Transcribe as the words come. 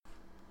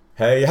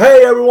Hey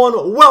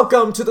everyone,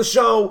 welcome to the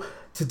show.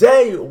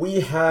 Today we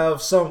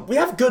have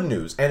good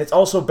news and it's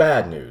also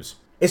bad news.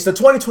 It's the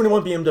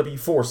 2021 BMW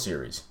 4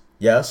 Series.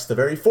 Yes, the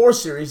very 4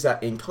 Series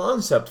that in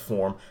concept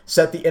form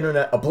set the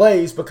internet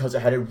ablaze because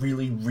it had a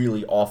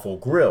really awful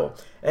grille.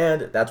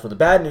 And that's where the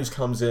bad news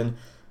comes in.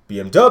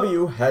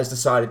 BMW has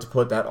decided to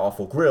put that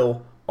awful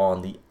grille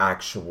on the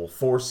actual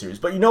 4 Series.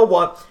 But you know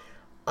what?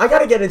 I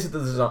gotta get into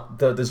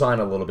the design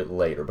a little bit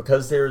later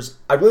because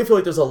I really feel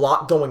like there's a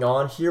lot going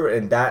on here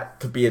and that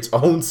could be its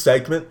own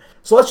segment.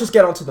 So let's just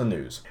get on to the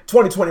news.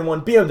 2021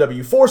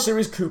 BMW 4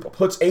 Series Coupe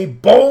puts a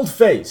bold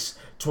face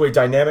to a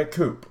dynamic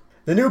coupe.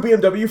 The new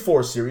BMW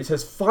 4 Series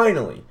has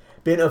finally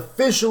been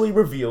officially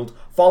revealed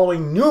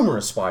following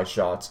numerous spy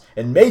shots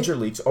and major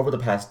leaks over the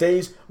past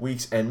days,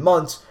 weeks, and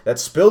months that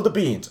spilled the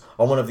beans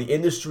on one of the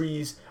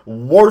industry's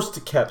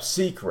worst kept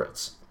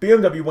secrets.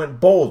 BMW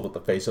went bold with the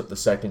face of the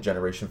second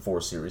generation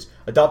 4 Series,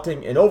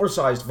 adopting an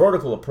oversized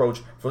vertical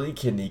approach for the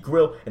kidney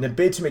grille in a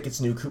bid to make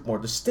its new coupe more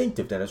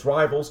distinctive than its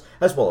rivals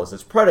as well as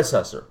its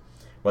predecessor.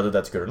 Whether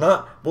that's good or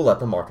not, we'll let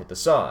the market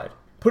decide.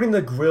 Putting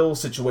the grille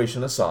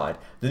situation aside,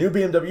 the new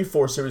BMW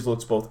 4 Series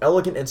looks both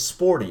elegant and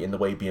sporty in the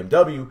way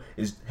BMW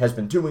has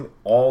been doing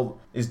all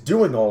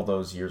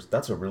those years.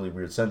 That's a really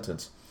weird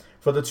sentence.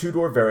 For the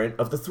two-door variant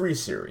of the 3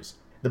 Series.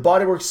 The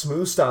bodywork's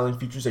smooth styling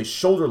features a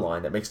shoulder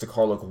line that makes the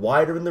car look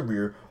wider in the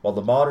rear, while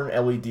the modern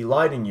LED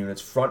lighting units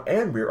front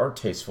and rear are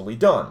tastefully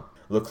done.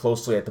 Look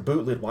closely at the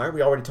boot lid. Why are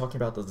we already talking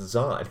about the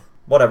design?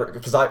 Whatever,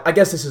 because I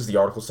guess this is the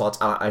article's thoughts.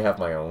 I have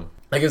my own.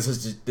 I guess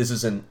this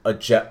is an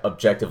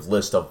objective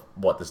list of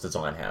what this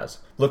design has.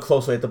 Look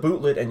closely at the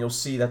boot lid and you'll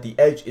see that the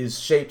edge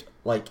is shaped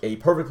like a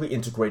perfectly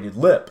integrated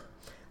lip.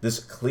 This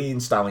clean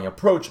styling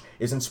approach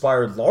is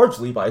inspired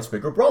largely by its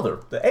bigger brother,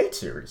 the 8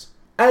 Series.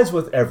 As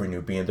with every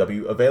new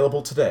BMW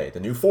available today,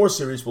 the new 4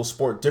 Series will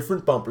sport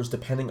different bumpers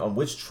depending on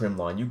which trim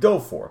line you go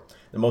for.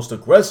 The most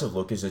aggressive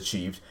look is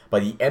achieved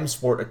by the M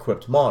Sport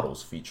equipped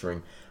models,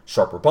 featuring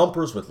sharper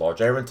bumpers with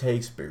large air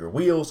intakes, bigger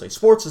wheels, a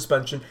sport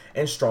suspension,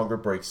 and stronger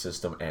brake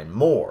system, and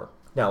more.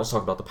 Now let's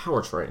talk about the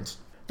powertrains.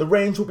 The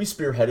range will be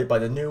spearheaded by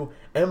the new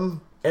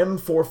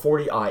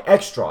M440i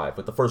xDrive,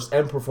 with the first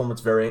M Performance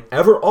variant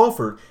ever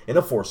offered in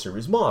a 4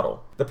 Series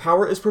model. The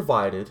power is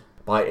provided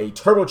by a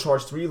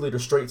turbocharged 3-liter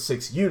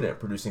straight-six unit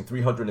producing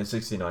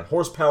 369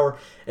 horsepower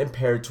and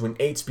paired to an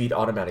 8-speed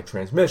automatic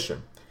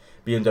transmission.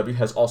 BMW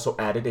has also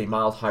added a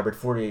mild hybrid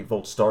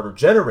 48-volt starter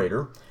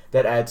generator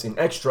that adds an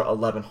extra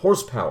 11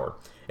 horsepower,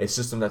 a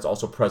system that's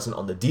also present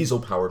on the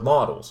diesel-powered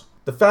models.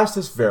 The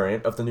fastest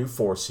variant of the new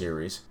 4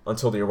 Series,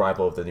 until the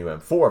arrival of the new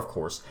M4 of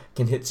course,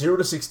 can hit 0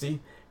 to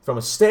 60 from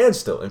a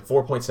standstill in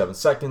 4.7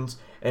 seconds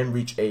and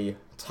reach a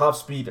top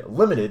speed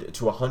limited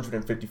to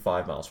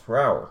 155 miles per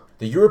hour.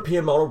 The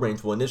European model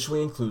range will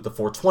initially include the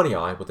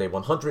 420i with a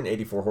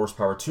 184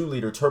 horsepower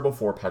 2-liter turbo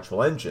 4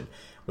 petrol engine,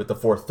 with the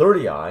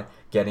 430i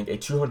getting a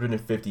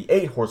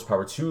 258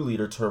 horsepower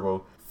 2-liter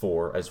turbo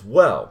 4 as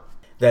well.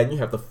 Then you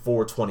have the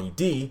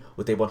 420d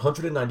with a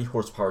 190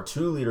 horsepower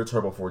 2-liter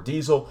turbo 4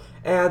 diesel,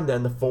 and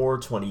then the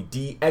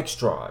 420d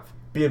xDrive.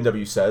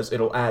 BMW says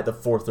it'll add the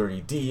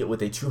 430d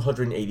with a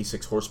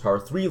 286 horsepower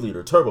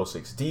 3-liter turbo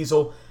 6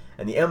 diesel,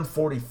 and the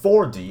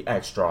M44D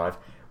xDrive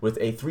with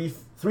a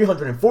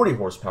 340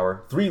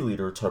 horsepower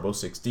 3-liter turbo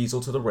 6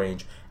 diesel to the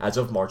range as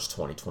of March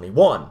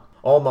 2021.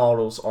 All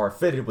models are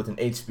fitted with an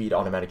 8-speed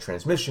automatic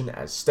transmission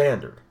as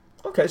standard.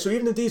 Okay, so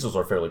even the diesels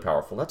are fairly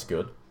powerful, that's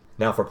good.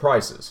 Now for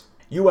prices.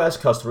 US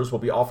customers will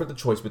be offered the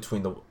choice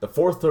between the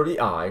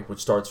 430i, which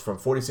starts from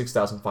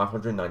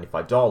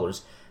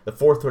 $46,595, the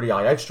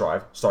 430i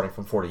xDrive, starting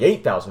from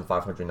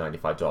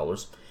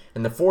 $48,595,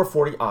 and the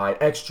 440i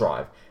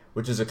xDrive,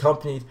 which is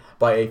accompanied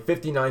by a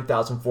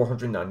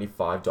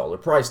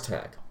 $59,495 price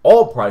tag.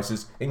 All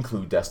prices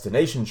include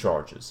destination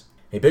charges.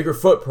 A bigger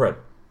footprint.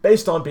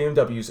 Based on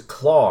BMW's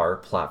CLAR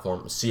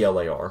platform,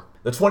 CLAR,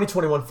 the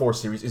 2021 4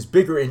 Series is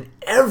bigger in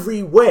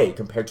every way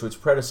compared to its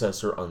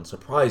predecessor,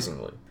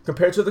 unsurprisingly.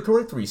 Compared to the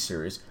current 3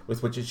 Series,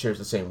 with which it shares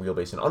the same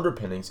wheelbase and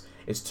underpinnings,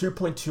 it's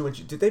 2.2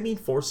 inches. Did they mean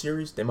 4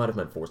 Series? They might have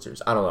meant 4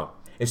 Series. I don't know.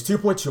 It's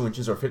 2.2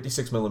 inches or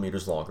 56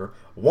 millimeters longer,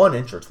 1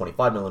 inch or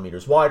 25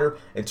 millimeters wider,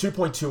 and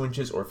 2.2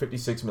 inches or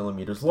 56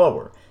 millimeters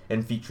lower,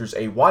 and features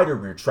a wider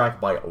rear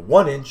track by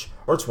 1 inch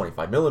or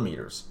 25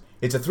 millimeters.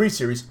 It's a 3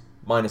 Series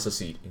minus a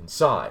seat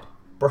inside.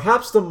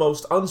 Perhaps the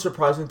most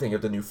unsurprising thing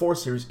of the new 4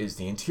 Series is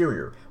the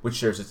interior, which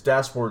shares its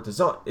dashboard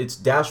design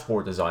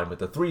with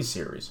the 3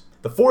 Series.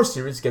 The 4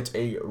 Series gets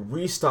a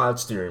restyled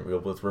steering wheel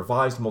with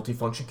revised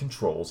multifunction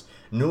controls,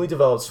 newly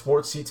developed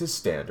sports seats as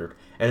standard,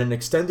 and an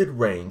extended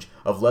range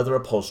of leather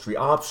upholstery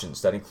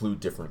options that include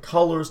different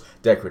colors,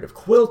 decorative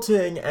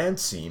quilting, and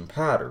seam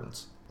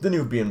patterns. The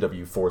new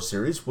BMW 4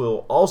 Series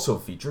will also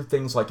feature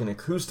things like an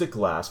acoustic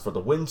glass for the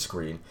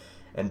windscreen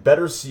and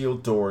better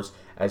sealed doors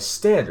as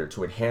standard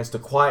to enhance the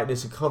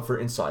quietness and comfort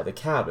inside the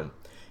cabin.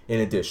 In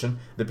addition,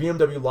 the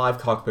BMW Live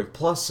Cockpit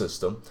Plus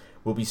system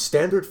will be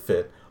standard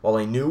fit, while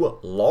a new,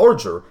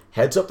 larger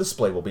heads-up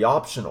display will be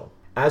optional.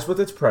 As with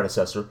its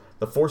predecessor,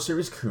 the 4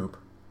 Series Coupe,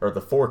 or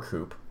the 4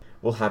 Coupe,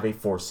 will have a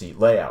 4-seat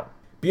layout.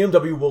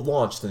 BMW will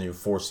launch the new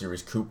 4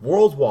 Series Coupe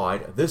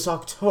worldwide this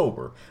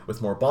October,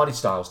 with more body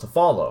styles to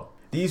follow.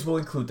 These will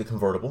include the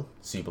convertible,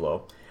 see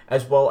below,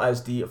 as well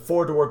as the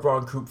 4-door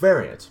Grand Coupe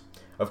variant.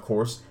 Of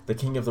course, the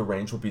king of the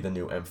range will be the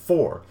new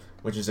M4,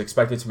 which is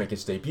expected to make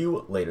its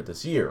debut later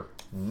this year.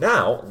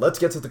 Now, let's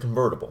get to the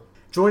convertible.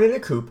 Joining the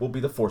coupe will be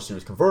the 4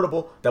 Series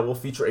convertible that will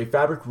feature a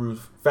fabric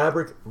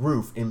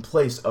roof in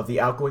place of the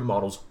outgoing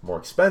model's more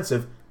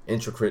expensive,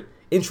 intricate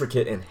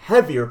and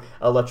heavier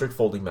electric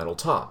folding metal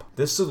top.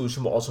 This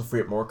solution will also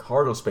free up more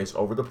cargo space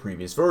over the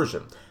previous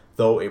version,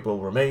 though it will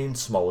remain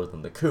smaller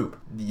than the coupe.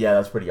 Yeah,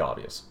 that's pretty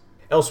obvious.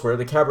 Elsewhere,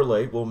 the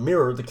Cabriolet will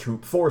mirror the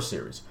Coupe 4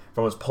 Series,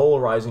 from its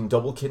polarizing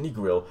double-kidney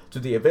grille to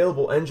the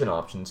available engine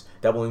options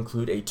that will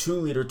include a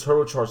 2-liter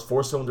turbocharged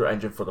 4-cylinder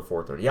engine for the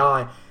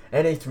 430i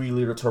and a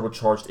 3-liter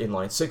turbocharged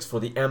inline-6 for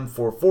the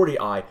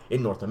M440i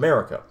in North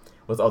America,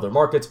 with other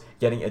markets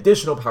getting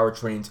additional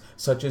powertrains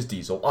such as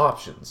diesel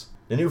options.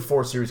 The new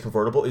 4 Series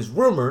convertible is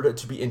rumored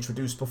to be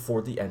introduced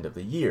before the end of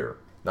the year.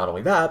 Not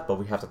only that, but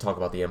we have to talk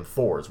about the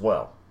M4 as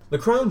well. The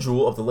crown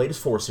jewel of the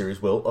latest 4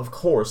 Series will, of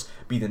course,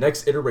 be the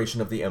next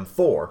iteration of the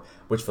M4,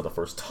 which for the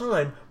first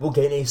time will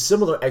gain a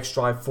similar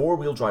X-Drive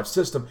 4-wheel drive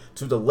system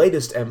to the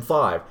latest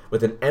M5,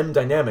 with an M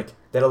Dynamic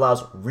that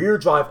allows rear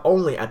drive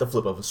only at the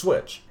flip of a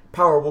switch.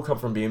 Power will come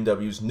from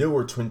BMW's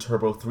newer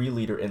twin-turbo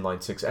 3-liter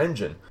inline-6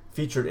 engine,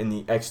 featured in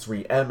the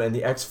X3M and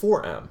the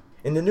X4M.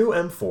 In the new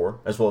M4,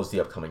 as well as the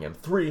upcoming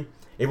M3,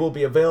 it will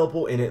be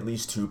available in at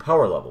least 2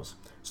 power levels,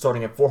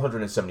 starting at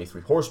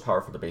 473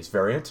 horsepower for the base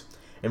variant,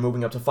 and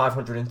moving up to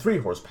 503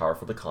 horsepower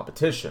for the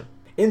competition.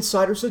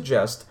 Insiders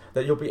suggest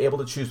that you'll be able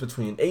to choose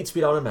between an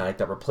 8-speed automatic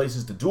that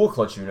replaces the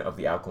dual-clutch unit of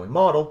the outgoing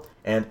model,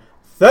 and,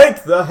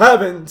 thank the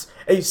heavens,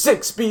 a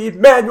 6-speed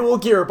manual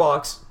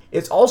gearbox.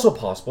 It's also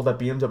possible that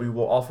BMW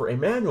will offer a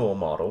manual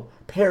model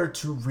paired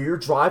to rear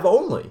drive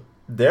only.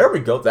 There we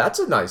go, that's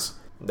a nice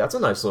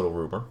little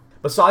rumor.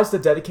 Besides the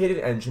dedicated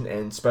engine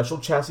and special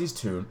chassis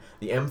tune,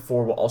 the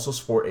M4 will also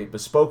sport a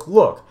bespoke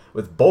look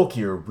with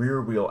bulkier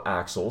rear wheel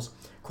axles,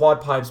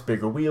 quad pipes,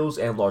 bigger wheels,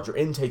 and larger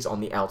intakes on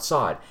the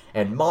outside,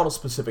 and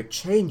model-specific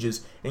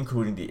changes,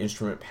 including the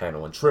instrument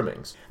panel and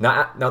trimmings.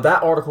 Now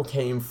that article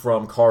came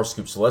from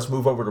CarScoop, so let's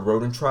move over to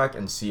Road and Track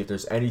and see if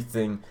there's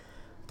anything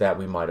that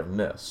we might have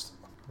missed.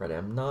 Right,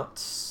 I'm not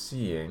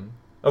seeing...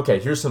 Okay,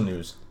 here's some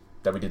news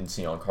that we didn't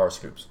see on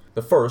CarScoops.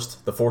 The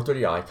first, the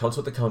 430i, comes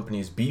with the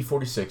company's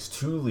B46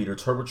 2-liter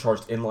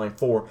turbocharged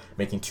inline-4,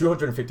 making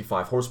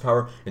 255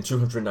 horsepower and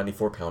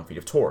 294 pound-feet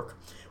of torque.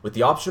 With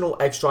the optional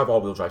X-Drive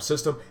all-wheel drive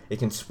system, it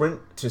can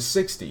sprint to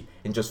 60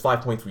 in just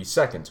 5.3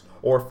 seconds,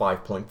 or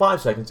 5.5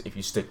 seconds if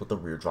you stick with the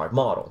rear drive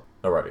model.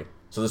 Alrighty,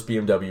 so this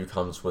BMW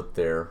comes with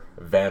their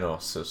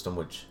Vanos system,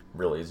 which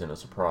really isn't a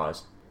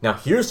surprise. Now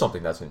here's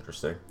something that's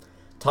interesting.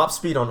 Top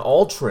speed on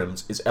all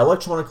trims is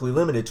electronically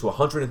limited to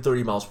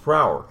 130 miles per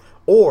hour,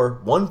 or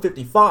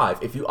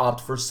 155 if you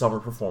opt for summer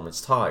performance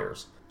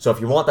tires. So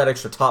if you want that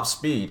extra top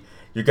speed,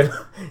 you're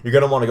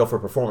gonna want to go for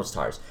performance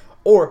tires.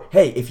 Or,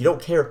 hey, if you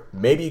don't care,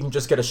 maybe you can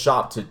just get a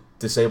shop to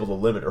disable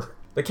the limiter.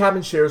 The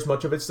cabin shares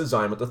much of its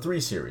design with the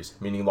 3 Series,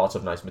 meaning lots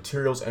of nice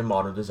materials and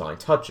modern design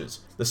touches.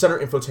 The center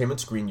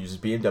infotainment screen uses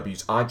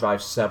BMW's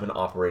iDrive 7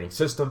 operating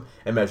system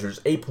and measures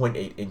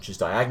 8.8 inches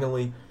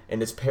diagonally,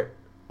 and it's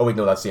Oh wait,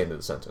 no, that's the end of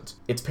the sentence.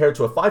 It's paired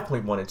to a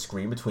 5.1-inch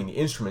screen between the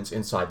instruments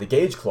inside the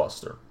gauge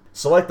cluster.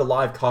 Select the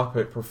Live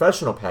Cockpit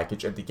Professional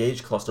package and the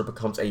gauge cluster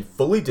becomes a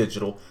fully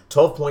digital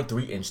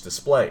 12.3-inch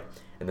display,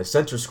 and the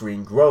center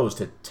screen grows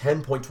to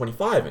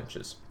 10.25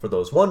 inches. For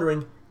those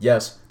wondering,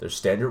 yes, there's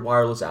standard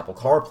wireless Apple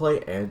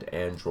CarPlay and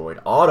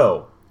Android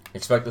Auto.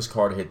 Expect this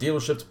car to hit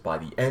dealerships by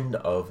the end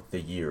of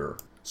the year.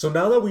 So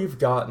now that we've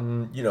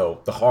gotten,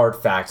 the hard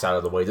facts out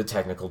of the way, the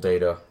technical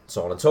data,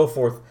 so on and so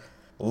forth,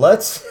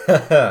 let's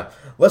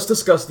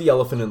discuss the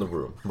elephant in the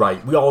room.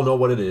 Right, we all know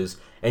what it is,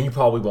 and you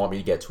probably want me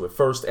to get to it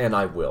first, and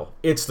I will.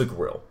 It's the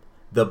grille.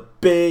 The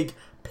big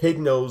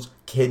pig-nose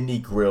kidney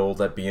grille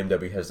that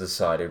BMW has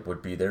decided will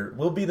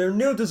be their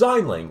new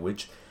design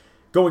language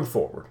going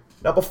forward.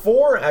 Now,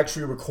 before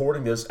actually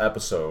recording this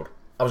episode,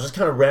 I was just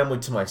kind of rambling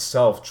to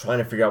myself, trying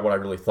to figure out what I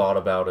really thought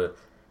about it,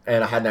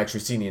 and I hadn't actually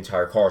seen the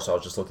entire car, so I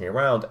was just looking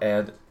around,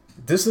 and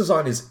this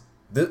design is...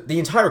 The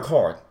entire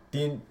car...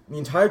 The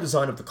entire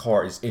design of the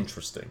car is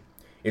interesting.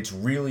 It's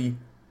really,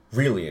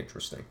 really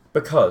interesting.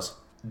 Because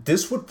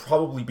this would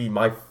probably be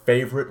my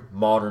favorite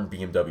modern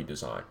BMW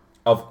design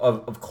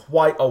of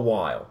quite a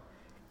while.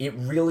 It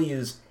really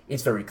is.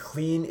 It's very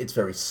clean. It's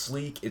very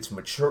sleek. It's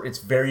mature. It's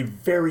very,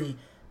 very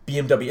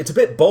BMW. It's a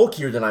bit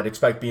bulkier than I'd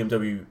expect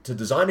BMW to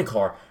design a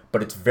car,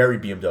 but it's very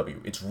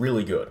BMW. It's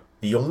really good.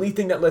 The only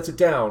thing that lets it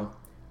down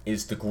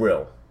is the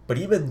grille. But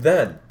even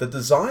then, the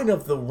design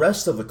of the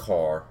rest of the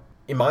car,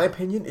 in my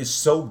opinion, is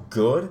so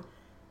good,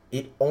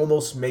 it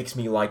almost makes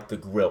me like the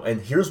grille.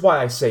 And here's why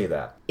I say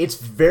that. It's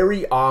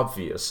very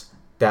obvious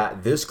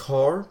that this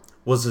car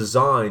was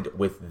designed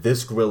with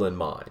this grille in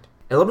mind.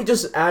 And let me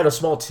just add a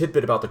small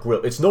tidbit about the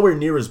grille. It's nowhere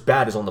near as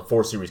bad as on the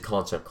 4 Series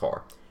concept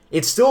car.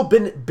 It's still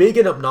been big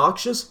and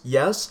obnoxious,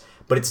 yes,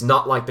 but it's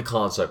not like the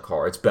concept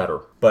car. It's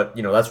better. But,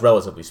 that's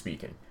relatively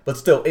speaking. But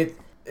still,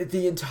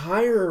 the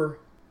entire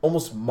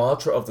almost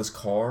mantra of this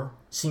car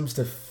seems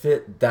to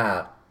fit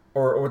that,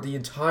 or the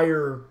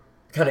entire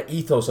kind of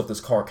ethos of this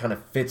car kind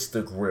of fits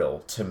the grille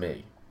to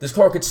me. This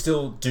car could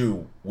still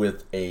do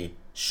with a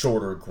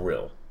shorter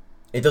grille.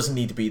 It doesn't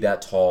need to be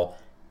that tall.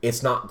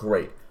 It's not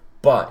great.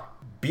 But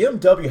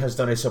BMW has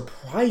done a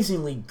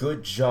surprisingly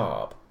good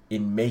job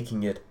in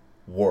making it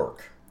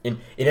work. In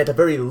at the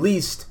very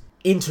least,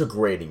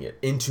 integrating it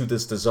into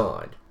this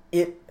design.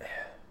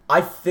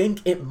 I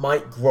think it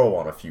might grow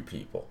on a few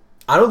people.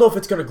 I don't know if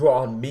it's going to grow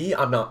on me.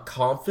 I'm not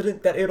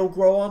confident that it'll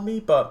grow on me,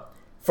 but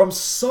from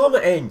some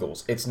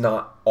angles, it's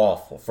not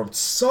awful. From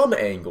some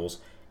angles,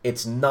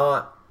 it's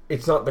not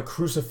the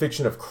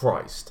crucifixion of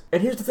Christ.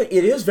 And here's the thing,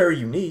 it is very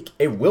unique.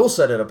 It will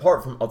set it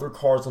apart from other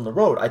cars on the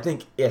road. I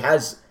think it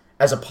has,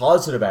 as a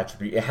positive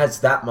attribute, it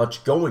has that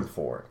much going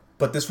for it.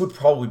 But this would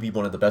probably be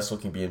one of the best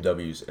looking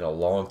BMWs in a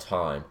long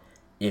time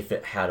if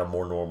it had a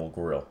more normal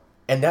grille.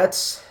 And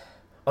that's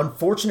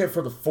unfortunate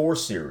for the 4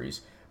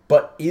 Series,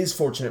 but is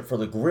fortunate for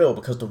the grille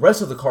because the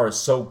rest of the car is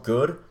so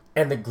good,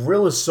 and the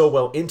grille is so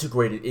well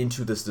integrated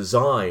into this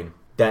design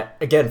that,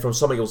 again, from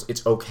some angles,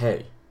 it's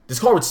okay. This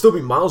car would still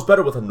be miles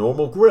better with a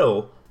normal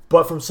grille,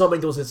 but from some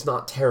angles, it's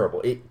not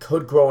terrible. It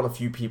could grow on a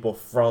few people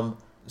from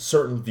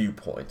certain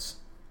viewpoints.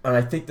 And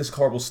I think this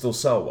car will still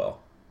sell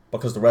well,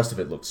 because the rest of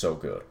it looks so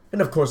good.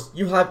 And of course,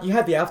 you have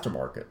the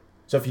aftermarket.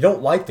 So if you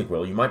don't like the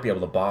grille, you might be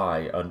able to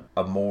buy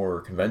a more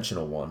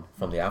conventional one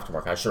from the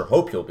aftermarket. I sure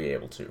hope you'll be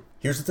able to.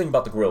 Here's the thing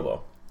about the grille,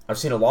 though. I've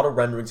seen a lot of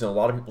renderings, and a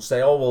lot of people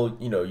say, oh, well,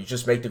 you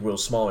just make the grille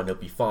small and it'll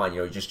be fine.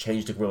 You just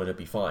change the grille and it'll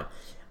be fine.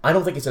 I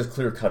don't think it's as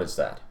clear-cut as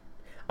that.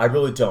 I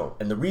really don't.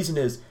 And the reason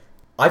is,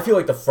 I feel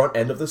like the front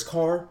end of this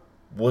car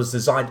was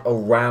designed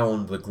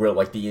around the grille.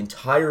 Like, the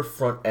entire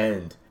front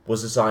end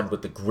was designed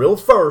with the grille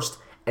first,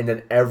 and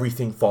then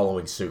everything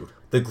following suit.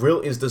 The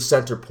grille is the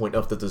center point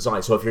of the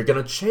design. So if you're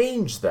going to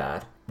change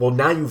that, well,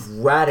 now you've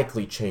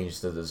radically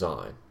changed the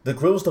design. The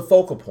grille is the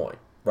focal point,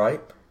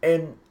 right?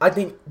 And I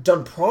think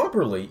done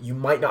properly, you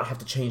might not have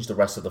to change the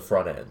rest of the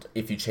front end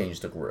if you change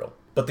the grille.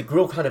 But the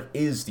grille kind of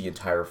is the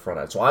entire front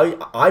end. So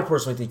I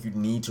personally think you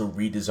need to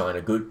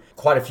redesign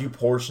quite a few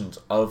portions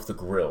of the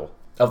grille,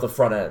 of the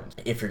front end,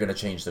 if you're going to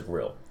change the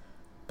grille.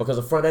 Because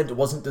the front end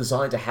wasn't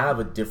designed to have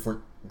a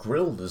different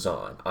grille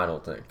design, I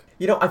don't think.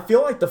 I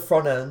feel like the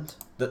front end,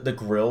 the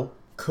grille,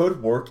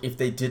 could work if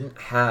they didn't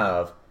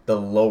have the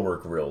lower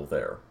grille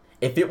there.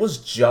 If it was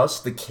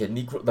just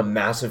the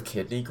massive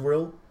kidney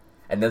grille,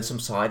 and then some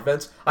side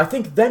vents, I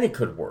think then it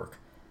could work.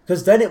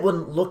 Because then it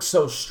wouldn't look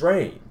so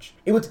strange.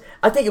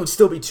 I think it would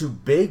still be too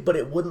big, but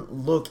it wouldn't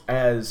look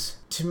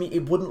to me,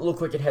 it wouldn't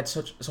look like it had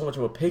so much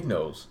of a pig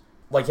nose.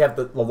 Like you have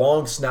the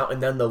long snout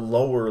and then the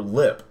lower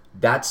lip.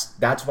 That's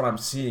what I'm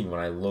seeing when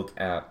I look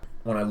at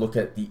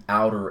the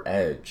outer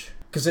edge.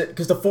 Because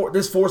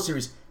this 4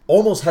 Series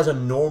almost has a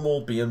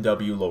normal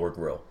BMW lower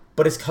grille,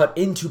 but it's cut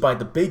into by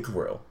the big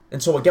grille.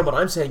 And so again, what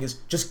I'm saying is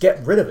just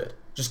get rid of it.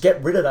 Just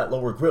get rid of that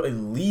lower grille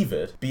and leave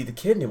it be the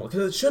kidney one,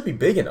 because it should be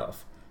big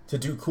enough to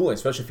do cooling,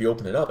 especially if you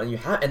open it up.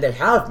 And they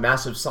have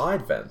massive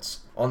side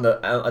vents at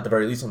the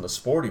very least on the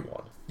sporty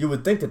one. You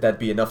would think that that'd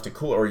be enough to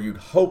cool, or you'd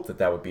hope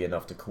that would be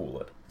enough to cool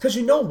it. Because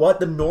you know what,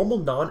 the normal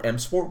non-M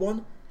Sport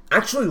one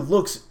actually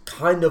looks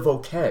kind of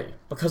okay,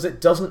 because it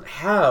doesn't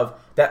have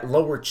that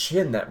lower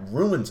chin that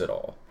ruins it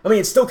all. I mean,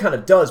 it still kind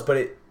of does,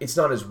 but it's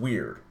not as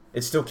weird.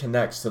 It still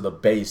connects to the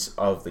base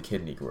of the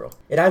kidney grille.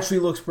 It actually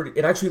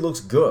looks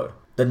good.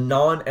 The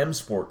non-M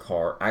Sport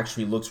car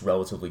actually looks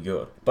relatively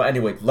good. But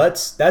anyway,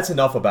 that's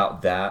enough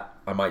about that.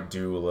 I might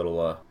do a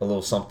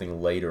little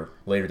something later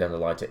down the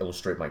line to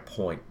illustrate my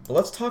point. But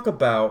let's talk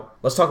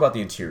about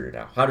the interior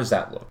now. How does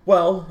that look?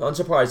 Well,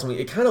 unsurprisingly,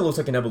 it kind of looks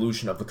like an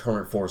evolution of the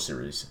current 4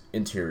 Series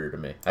interior to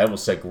me. I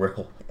almost said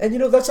grille. And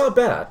that's not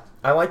bad.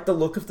 I like the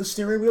look of the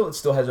steering wheel. It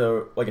still has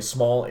a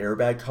small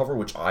airbag cover,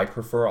 which I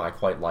prefer. I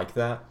quite like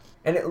that.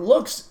 And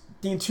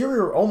the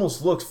interior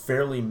almost looks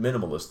fairly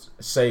minimalist,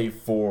 save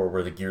for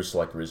where the gear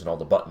selector is and all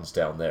the buttons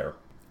down there.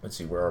 Let's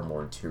see, where are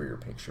more interior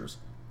pictures?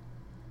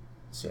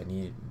 Let's see, I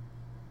need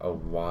a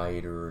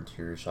wider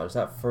interior shot. Is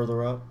that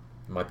further up?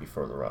 It might be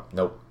further up.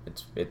 Nope,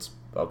 it's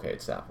okay,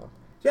 it's that one.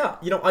 Yeah,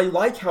 I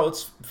like how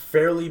it's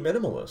fairly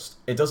minimalist.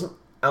 It doesn't,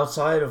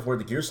 outside of where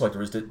the gear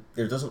selector is,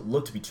 there doesn't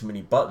look to be too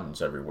many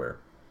buttons everywhere.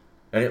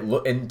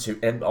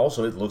 And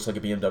also it looks like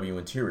a BMW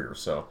interior,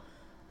 so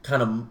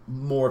kind of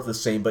more of the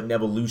same, but an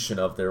evolution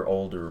of their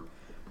older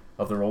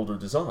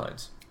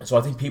designs. So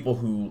I think people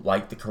who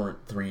like the current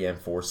 3 and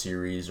 4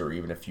 Series, or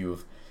even a few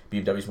of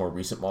BMW's more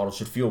recent models,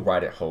 should feel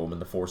right at home in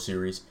the 4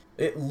 Series.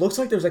 It looks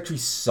like there's actually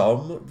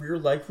some rear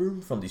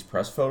legroom from these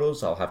press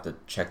photos. I'll have to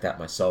check that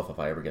myself if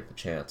I ever get the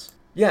chance.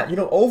 Yeah,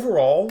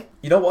 overall,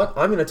 you know what?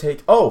 I'm going to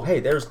take... Oh, hey,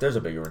 there's a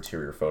bigger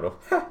interior photo.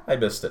 I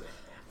missed it.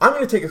 I'm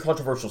going to take a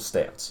controversial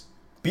stance.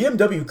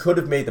 BMW could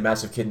have made the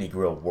massive kidney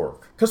grille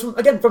work. Because,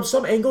 again, from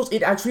some angles,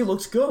 it actually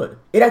looks good.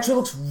 It actually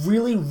looks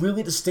really,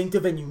 really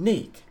distinctive and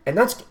unique. And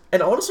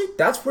honestly,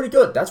 that's pretty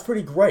good. That's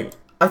pretty great.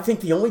 I think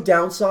the only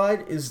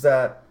downside is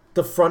that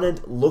the front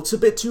end looks a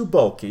bit too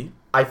bulky.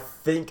 I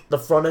think the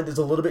front end is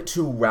a little bit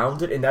too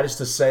rounded, and that is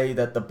to say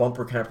that the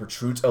bumper kind of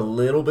protrudes a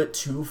little bit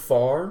too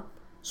far,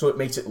 so it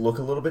makes it look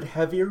a little bit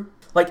heavier.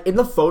 Like, in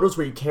the photos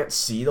where you can't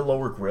see the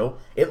lower grille,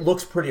 it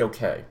looks pretty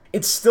okay.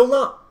 It's still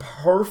not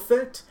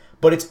perfect,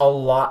 but it's a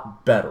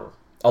lot better.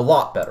 A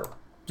lot better.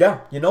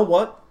 Yeah, you know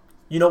what?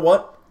 You know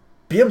what?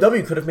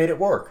 BMW could have made it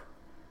work.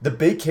 The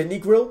big kidney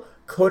grille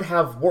could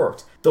have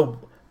worked.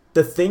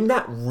 The thing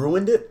that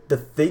ruined it, the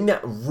thing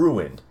that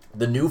ruined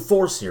the new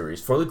 4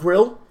 Series for the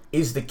grille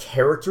is the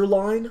character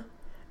line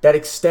that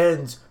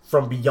extends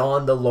from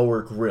beyond the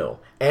lower grille,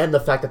 and the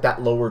fact that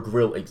that lower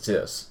grille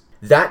exists.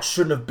 That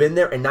shouldn't have been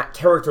there, and that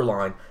character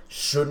line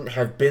shouldn't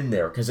have been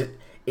there, because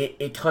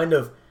it kind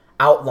of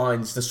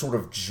outlines the sort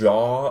of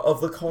jaw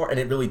of the car, and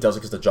it really doesn't,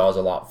 because the jaw is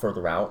a lot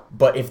further out.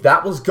 But if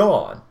that was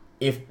gone,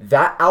 if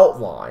that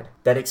outline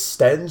that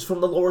extends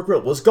from the lower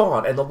grille was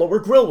gone, and the lower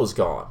grille was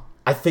gone,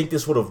 I think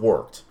this would have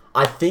worked.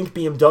 I think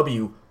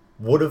BMW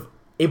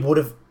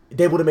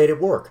they would have made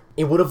it work.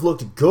 It would have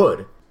looked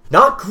good.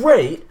 Not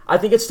great. I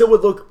think it still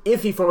would look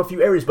iffy from a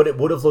few areas, but it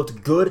would have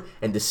looked good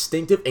and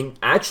distinctive, and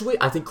actually,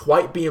 I think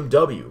quite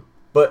BMW.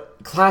 But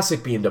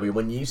classic BMW,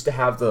 when you used to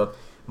have the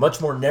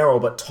much more narrow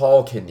but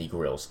tall kidney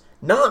grills.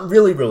 Not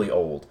really, really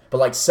old, but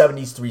like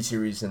 70s 3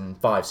 Series and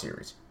 5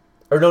 Series.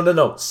 Or no,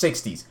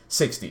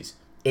 60s.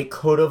 It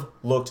could have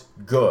looked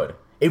good.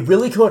 It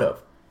really could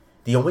have.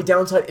 The only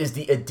downside is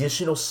the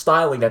additional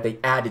styling that they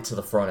added to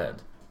the front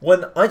end.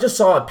 When I just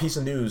saw a piece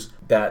of news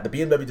that the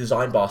BMW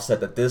design boss said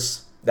that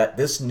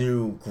this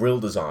new grille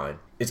design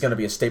is going to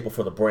be a staple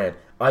for the brand,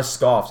 I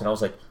scoffed and I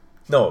was like,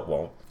 no, it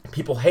won't.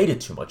 People hate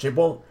it too much. It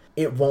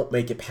won't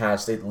make it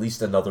past at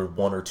least another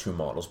 1 or 2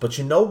 models. But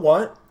you know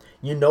what?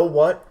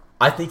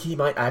 I think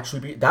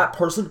that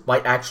person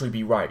might actually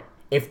be right.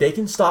 If they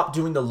can stop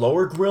doing the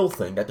lower grille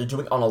thing that they're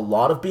doing on a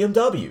lot of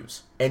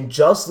BMWs and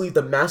just leave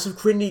the massive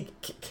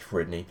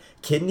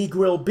kidney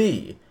grille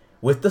be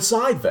with the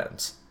side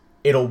vents,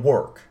 it'll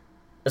work.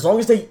 As long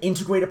as they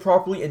integrate it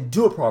properly and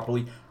do it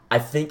properly, I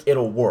think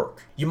it'll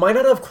work. You might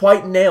not have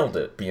quite nailed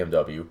it,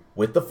 BMW,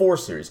 with the 4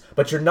 Series,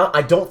 but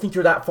I don't think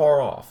you're that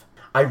far off.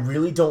 I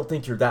really don't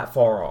think you're that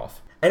far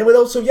off. Anyway,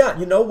 though, so yeah,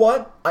 you know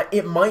what?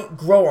 It might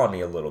grow on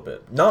me a little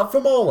bit. Not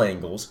from all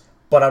angles,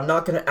 but I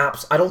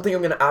don't think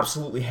I'm gonna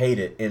absolutely hate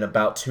it in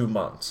about 2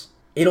 months.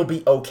 It'll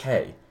be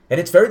okay. And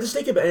it's very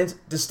distinctive,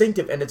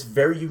 and it's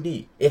very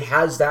unique. It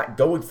has that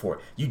going for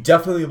it. You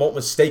definitely won't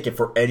mistake it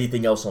for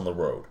anything else on the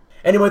road.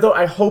 Anyway, though,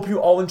 I hope you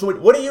all enjoyed.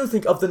 What do you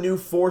think of the new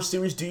 4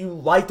 Series? Do you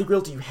like the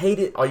grille? Do you hate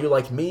it? Are you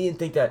like me and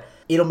think that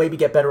it'll maybe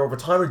get better over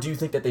time, or do you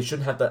think that they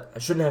shouldn't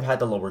have had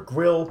the lower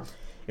grille?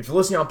 If you're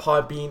listening on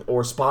Podbean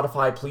or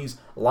Spotify, please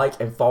like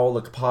and follow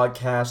the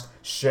podcast,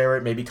 share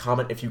it, maybe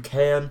comment if you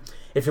can.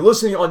 If you're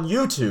listening on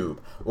YouTube,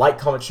 like,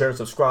 comment, share, and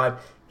subscribe,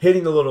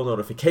 hitting the little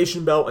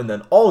notification bell, and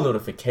then all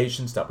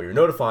notifications, that way you're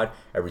notified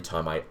every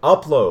time I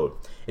upload.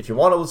 If you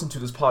want to listen to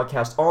this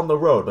podcast on the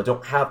road but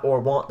don't have or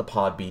want the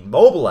Podbean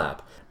mobile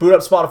app, boot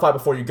up Spotify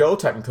before you go,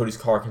 type in Cody's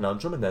Car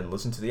Conundrum, and then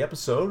listen to the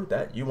episode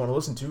that you want to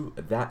listen to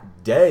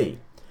that day.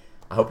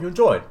 I hope you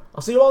enjoyed.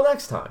 I'll see you all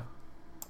next time.